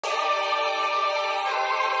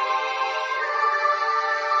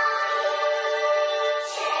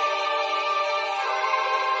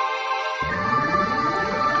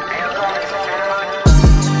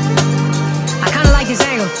this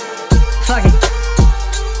angle. Fuck it.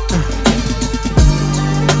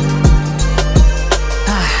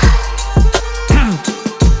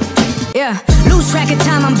 Yeah, lose track of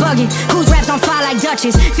time, I'm bugging. Whose raps on fire like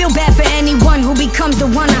Duchess? Feel bad for anyone who becomes the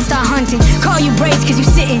one I start hunting. Call you braids cause you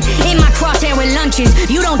sitting in my crosshair with lunches.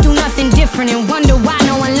 You don't do nothing different and wonder why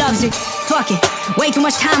no one loves it. Fuck it, way too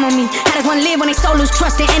much time on me. How does one live when they so lose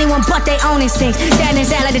trust in anyone but their own instincts?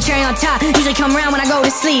 Sadness out like the cherry on top, usually come around when I go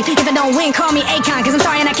to sleep. If I don't win, call me Akon, cause I'm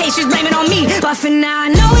sorry in that case, just blame it on me. But for now,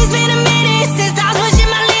 I know it's been a minute since I was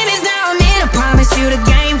pushing my limits. Now I'm here to promise you the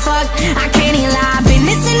game fucked. I can't even lie, I've been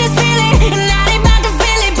missing this feeling, and now they about to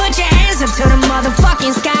feel it. Put your hands up to the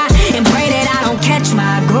motherfucking sky and pray that I don't catch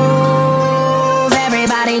my groove.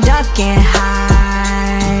 Everybody duck and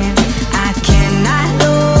hide. I cannot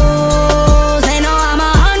lose. They know I'm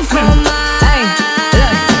a hunt for mine. Hey,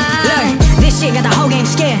 look, this shit got the whole game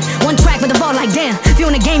scared. One track with the vault like damn. If you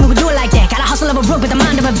in the game, we would do it like that. Got a hustle of a rook with the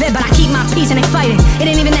mind of a vet, but I keep my peace and they fight it. It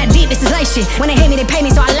ain't even that deep, this is light shit. When they hate me, they pay me,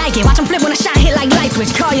 so I like it. Watch them flip when a shot hit like light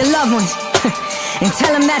switch. Call your loved ones and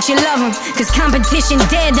tell them that you love them, cause competition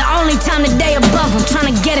dead the only time that they above them.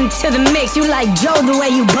 Tryna get into the mix, you like Joe the way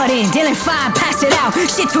you butt in. Dylan 5, pass it out,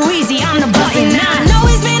 shit too easy, I'm the button. Now I know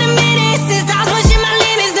it's been a minute since I was pushing my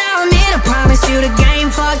limits. Now I'm here to promise you the game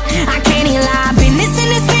fucked. I can't even lie, I've been missing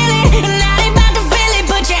this feeling, and now they about to feel it.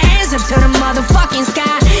 Put your hands up to the motherfucking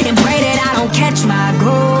sky and pray that I don't catch my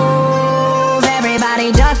groove.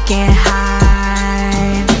 Everybody duck and hide.